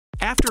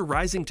After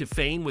rising to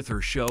fame with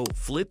her show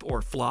Flip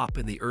or Flop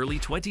in the early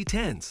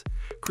 2010s,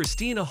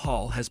 Christina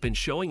Hall has been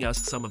showing us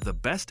some of the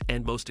best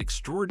and most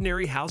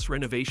extraordinary house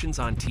renovations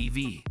on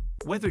TV.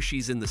 Whether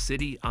she's in the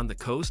city, on the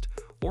coast,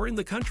 or in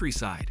the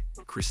countryside,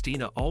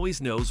 Christina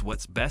always knows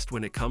what's best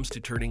when it comes to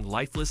turning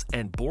lifeless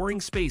and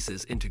boring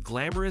spaces into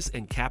glamorous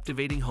and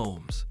captivating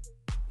homes.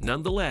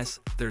 Nonetheless,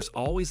 there's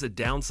always a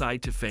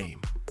downside to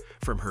fame.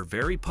 From her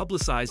very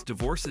publicized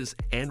divorces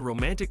and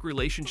romantic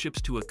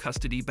relationships to a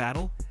custody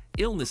battle,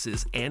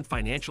 illnesses, and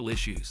financial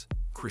issues,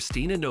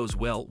 Christina knows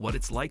well what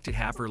it's like to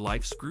have her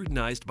life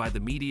scrutinized by the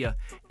media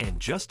and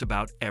just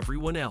about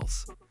everyone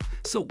else.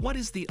 So what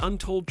is the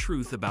untold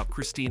truth about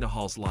Christina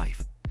Hall's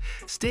life?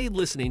 Stay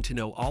listening to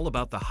know all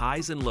about the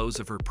highs and lows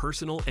of her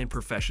personal and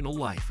professional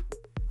life.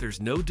 There's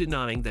no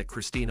denying that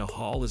Christina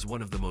Hall is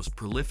one of the most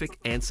prolific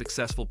and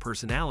successful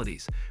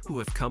personalities who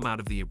have come out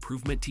of the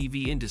improvement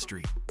TV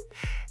industry.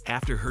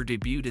 After her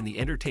debut in the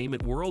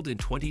entertainment world in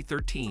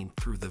 2013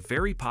 through the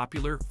very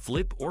popular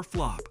Flip or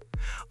Flop,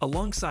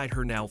 alongside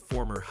her now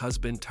former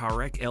husband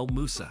Tarek El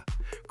Moussa,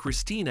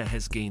 Christina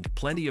has gained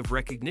plenty of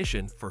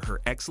recognition for her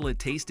excellent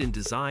taste in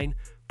design,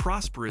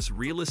 prosperous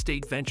real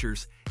estate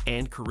ventures,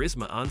 and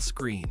charisma on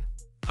screen.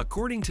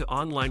 According to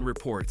online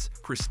reports,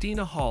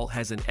 Christina Hall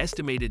has an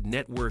estimated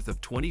net worth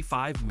of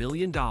 $25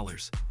 million,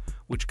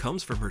 which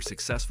comes from her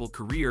successful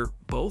career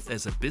both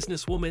as a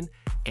businesswoman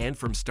and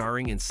from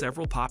starring in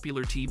several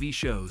popular TV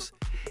shows,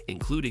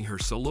 including her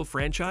solo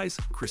franchise,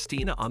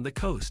 Christina On The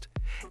Coast,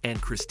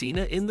 and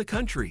Christina in the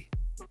Country.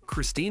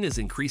 Christina's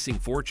increasing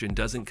fortune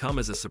doesn't come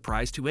as a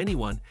surprise to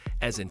anyone,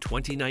 as in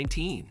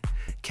 2019,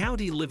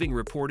 County Living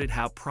reported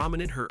how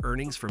prominent her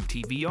earnings from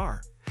TV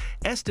are,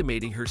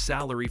 estimating her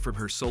salary from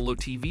her solo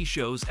TV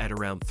shows at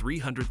around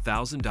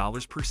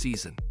 $300,000 per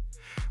season.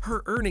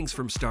 Her earnings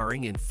from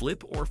starring in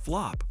Flip or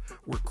Flop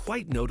were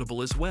quite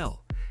notable as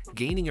well,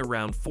 gaining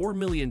around $4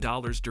 million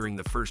during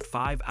the first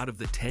 5 out of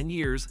the 10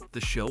 years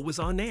the show was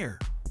on air.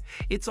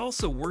 It's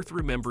also worth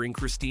remembering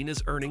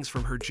Christina's earnings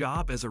from her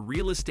job as a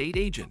real estate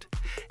agent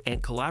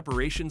and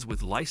collaborations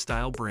with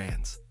lifestyle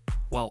brands.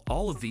 While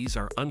all of these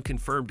are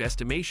unconfirmed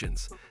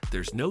estimations,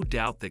 there's no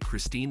doubt that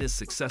Christina's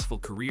successful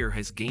career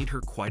has gained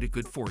her quite a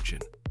good fortune.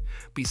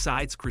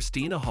 Besides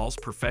Christina Hall's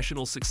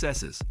professional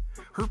successes,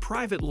 her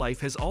private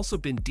life has also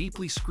been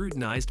deeply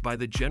scrutinized by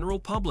the general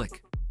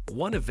public.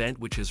 One event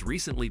which has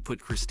recently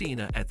put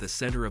Christina at the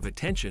center of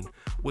attention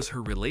was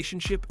her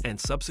relationship and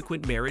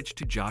subsequent marriage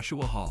to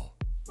Joshua Hall.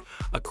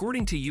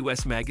 According to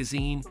U.S.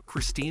 Magazine,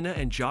 Christina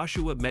and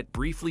Joshua met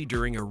briefly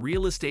during a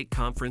real estate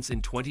conference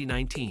in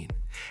 2019,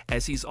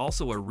 as he's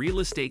also a real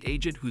estate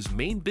agent whose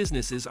main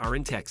businesses are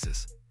in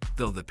Texas.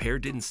 Though the pair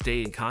didn't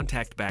stay in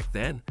contact back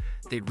then,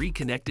 they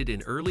reconnected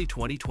in early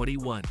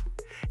 2021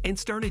 and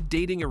started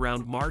dating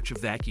around March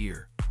of that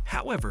year.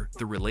 However,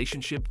 the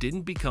relationship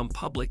didn't become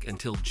public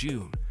until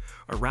June,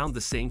 around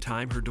the same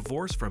time her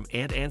divorce from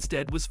Ant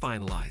Anstead was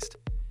finalized.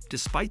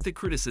 Despite the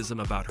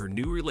criticism about her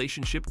new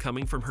relationship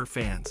coming from her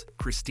fans,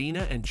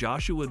 Christina and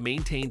Joshua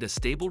maintained a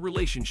stable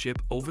relationship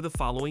over the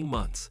following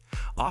months,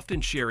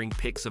 often sharing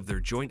pics of their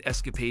joint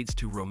escapades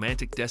to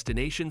romantic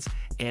destinations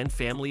and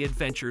family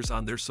adventures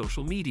on their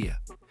social media.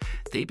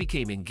 They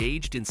became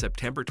engaged in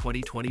September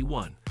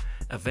 2021,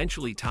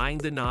 eventually tying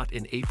the knot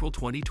in April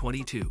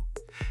 2022.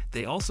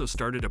 They also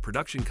started a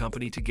production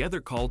company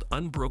together called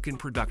Unbroken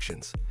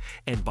Productions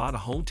and bought a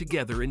home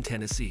together in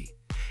Tennessee.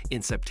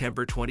 In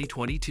September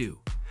 2022,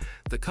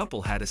 the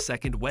couple had a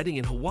second wedding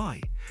in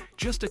Hawaii,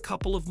 just a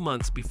couple of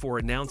months before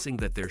announcing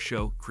that their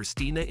show,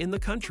 Christina in the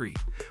Country,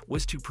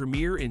 was to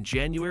premiere in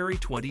January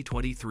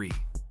 2023.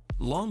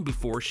 Long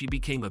before she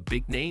became a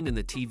big name in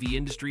the TV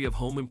industry of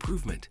home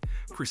improvement,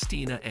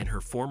 Christina and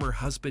her former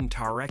husband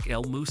Tarek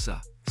El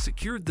Moussa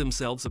secured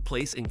themselves a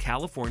place in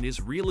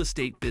California's real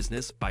estate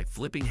business by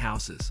flipping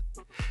houses.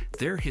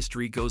 Their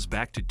history goes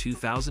back to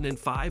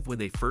 2005 when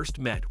they first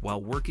met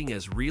while working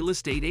as real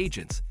estate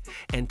agents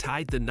and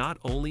tied the knot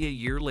only a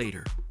year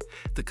later.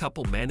 The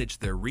couple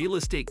managed their real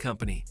estate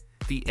company,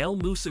 the El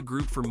Moussa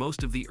Group, for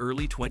most of the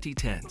early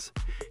 2010s,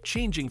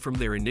 changing from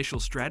their initial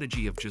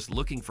strategy of just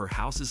looking for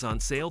houses on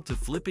sale to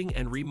flipping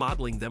and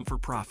remodeling them for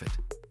profit.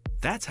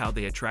 That's how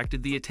they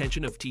attracted the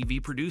attention of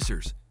TV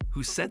producers,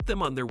 who sent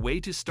them on their way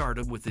to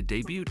stardom with the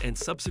debut and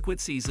subsequent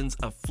seasons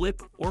of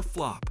Flip or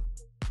Flop.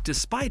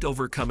 Despite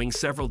overcoming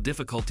several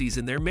difficulties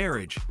in their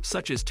marriage,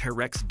 such as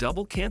Tarek's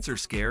double cancer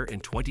scare in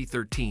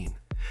 2013,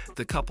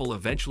 the couple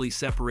eventually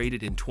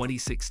separated in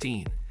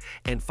 2016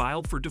 and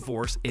filed for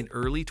divorce in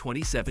early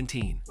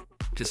 2017.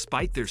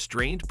 Despite their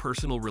strained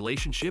personal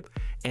relationship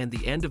and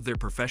the end of their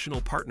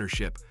professional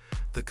partnership,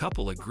 the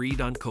couple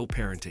agreed on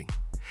co-parenting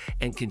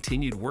and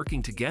continued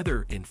working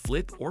together in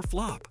Flip or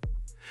Flop.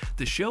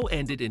 The show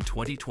ended in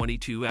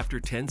 2022 after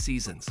 10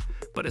 seasons,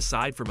 but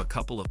aside from a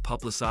couple of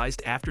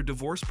publicized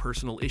after-divorce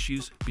personal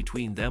issues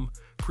between them,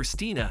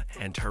 Christina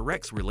and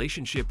Tarek's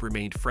relationship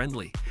remained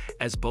friendly,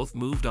 as both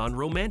moved on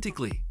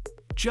romantically.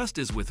 Just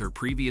as with her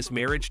previous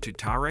marriage to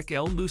Tarek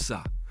El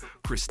Moussa,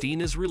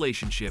 Christina's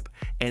relationship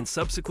and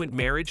subsequent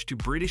marriage to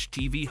British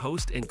TV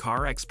host and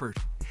car expert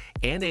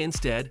Ant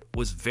Anstead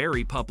was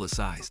very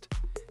publicized.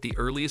 The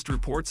earliest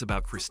reports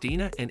about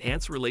Christina and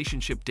Ant's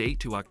relationship date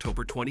to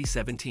October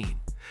 2017,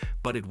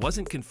 but it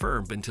wasn't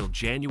confirmed until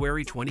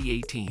January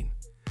 2018.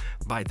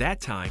 By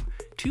that time,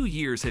 2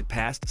 years had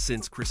passed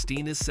since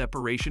Christina's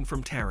separation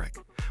from Tarek,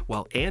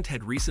 while Ant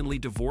had recently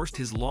divorced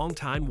his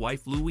longtime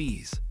wife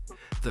Louise.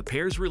 The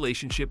pair's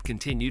relationship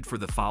continued for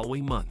the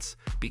following months,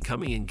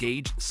 becoming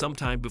engaged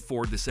sometime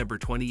before December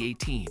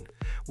 2018,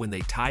 when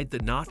they tied the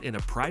knot in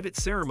a private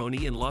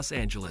ceremony in Los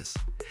Angeles.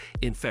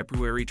 In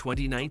February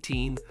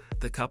 2019,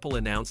 the couple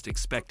announced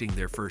expecting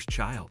their first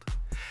child,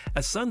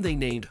 a son they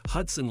named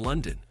Hudson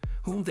London,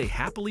 whom they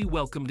happily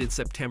welcomed in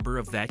September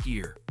of that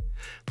year.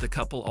 The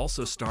couple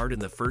also starred in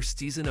the first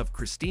season of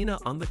Christina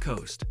On The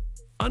Coast.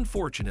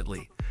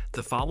 Unfortunately,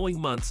 the following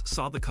months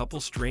saw the couple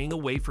straying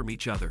away from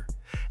each other,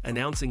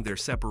 announcing their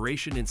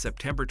separation in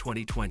September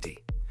 2020.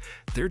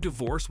 Their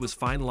divorce was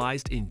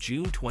finalized in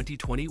June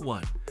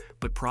 2021,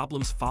 but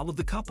problems followed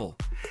the couple,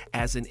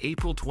 as in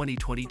April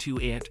 2022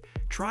 Ant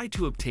tried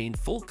to obtain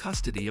full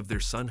custody of their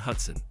son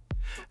Hudson,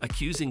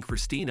 accusing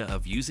Christina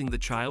of using the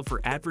child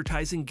for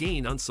advertising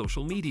gain on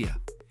social media.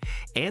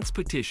 Ant's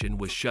petition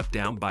was shut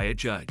down by a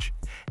judge,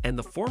 and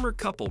the former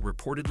couple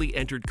reportedly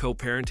entered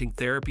co-parenting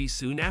therapy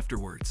soon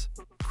afterwards.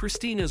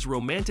 Christina's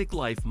romantic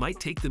life might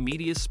take the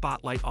media's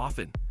spotlight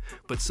often,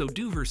 but so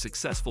do her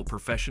successful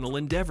professional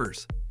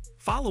endeavors.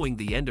 Following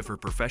the end of her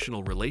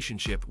professional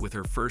relationship with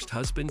her first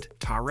husband,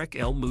 Tarek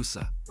El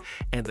Moussa,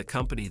 and the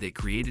company they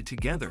created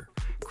together,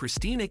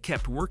 Christina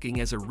kept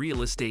working as a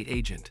real estate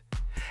agent.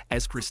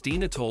 As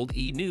Christina told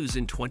E! News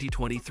in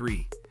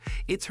 2023,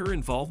 it's her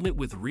involvement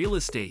with real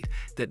estate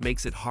that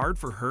makes it hard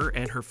for her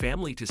and her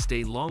family to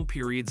stay long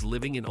periods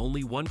living in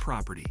only one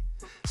property,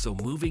 so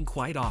moving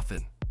quite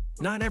often.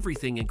 Not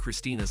everything in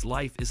Christina's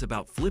life is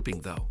about flipping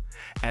though,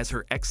 as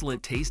her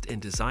excellent taste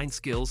and design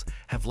skills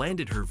have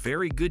landed her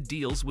very good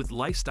deals with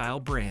lifestyle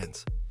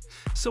brands.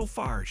 So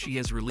far, she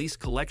has released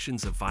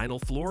collections of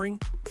vinyl flooring,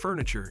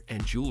 furniture,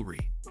 and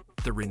jewelry.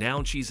 The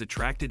renown she's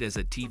attracted as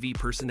a TV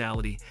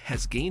personality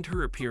has gained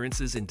her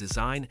appearances in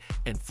design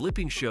and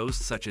flipping shows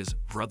such as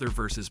Brother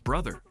vs.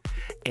 Brother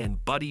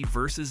and Buddy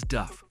vs.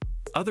 Duff.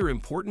 Other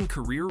important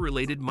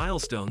career-related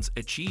milestones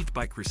achieved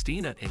by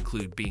Christina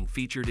include being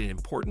featured in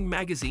important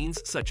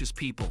magazines such as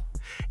People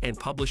and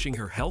publishing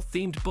her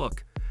health-themed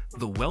book,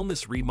 The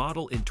Wellness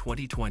Remodel, in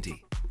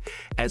 2020.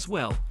 As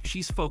well,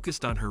 she's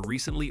focused on her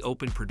recently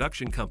opened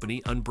production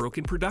company,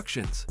 Unbroken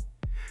Productions.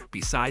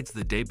 Besides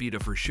the debut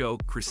of her show,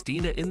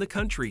 Christina in the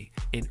Country,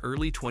 in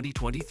early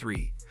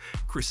 2023,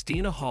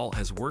 Christina Hall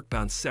has worked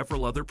on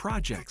several other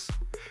projects.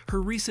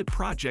 Her recent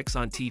projects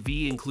on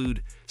TV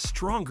include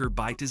Stronger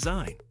by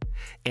Design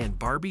and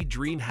Barbie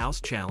Dream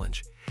House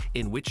Challenge,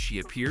 in which she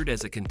appeared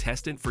as a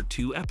contestant for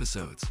 2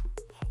 episodes.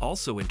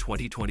 Also in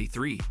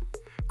 2023,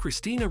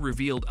 Christina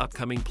revealed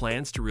upcoming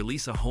plans to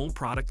release a home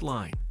product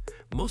line,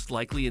 most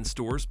likely in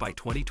stores by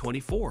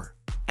 2024.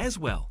 As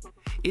well,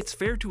 it's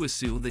fair to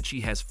assume that she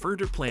has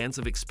further plans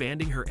of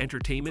expanding her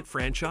entertainment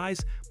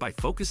franchise by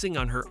focusing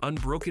on her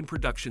Unbroken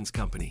Productions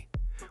company,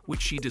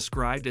 which she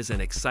described as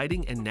an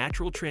exciting and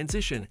natural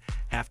transition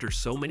after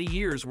so many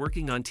years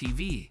working on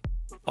TV.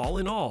 All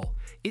in all,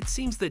 it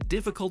seems that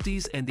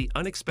difficulties and the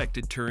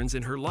unexpected turns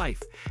in her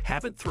life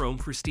haven't thrown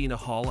Christina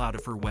Hall out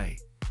of her way.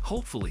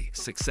 Hopefully,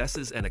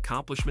 successes and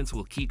accomplishments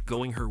will keep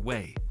going her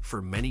way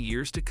for many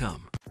years to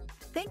come.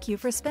 Thank you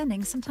for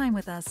spending some time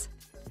with us.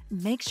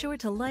 Make sure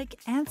to like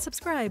and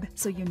subscribe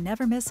so you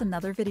never miss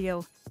another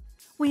video.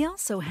 We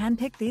also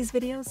handpick these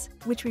videos,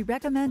 which we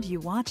recommend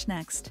you watch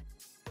next.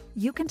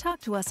 You can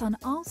talk to us on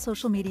all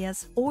social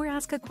medias or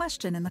ask a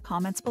question in the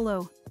comments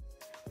below.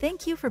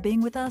 Thank you for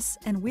being with us,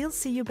 and we'll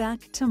see you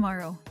back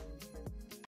tomorrow.